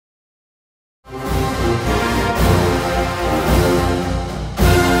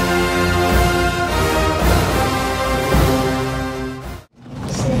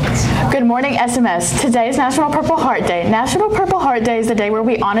morning, SMS. Today is National Purple Heart Day. National Purple Heart Day is the day where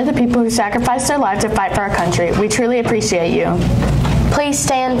we honor the people who sacrificed their life to fight for our country. We truly appreciate you. Please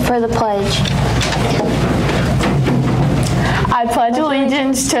stand for the pledge. I pledge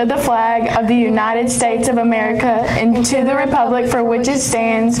allegiance to the flag of the United States of America and to the republic for which it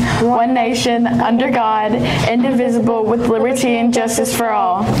stands, one nation, under God, indivisible, with liberty and justice for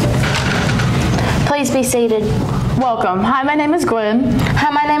all. Please be seated. Welcome. Hi, my name is Gwen.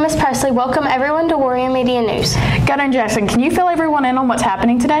 Hi, my name is Presley. Welcome everyone to Warrior Media News. Gunnar Jackson, can you fill everyone in on what's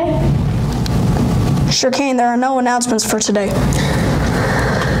happening today? Sure can. There are no announcements for today.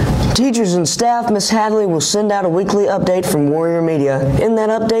 Teachers and staff, Ms. Hadley will send out a weekly update from Warrior Media. In that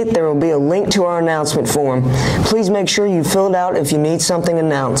update, there will be a link to our announcement form. Please make sure you fill it out if you need something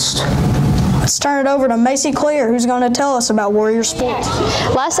announced. Let's turn it over to Macy Clear, who's going to tell us about Warrior Sports.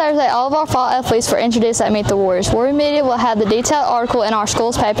 Last Saturday, all of our fall athletes were introduced at Meet the Warriors. Warrior Media will have the detailed article in our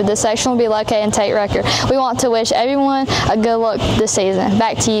school's paper. This section will be located in Tate Record. We want to wish everyone a good luck this season.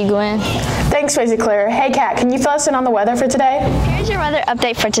 Back to you, Gwen. Thanks, Macy Clear. Hey, Kat, can you fill us in on the weather for today? Here's your weather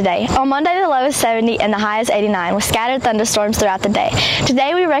update for today. On Monday, the low is 70 and the high is 89 with scattered thunderstorms throughout the day.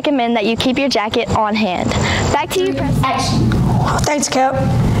 Today, we recommend that you keep your jacket on hand. Back to you, Preston. Thanks, Cap.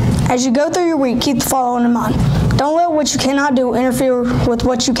 As you go through your week, keep the following in mind. Don't let what you cannot do interfere with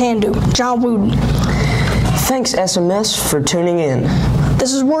what you can do. John Wooden. Thanks, SMS, for tuning in.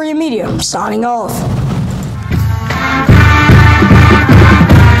 This is Warrior Media, signing off.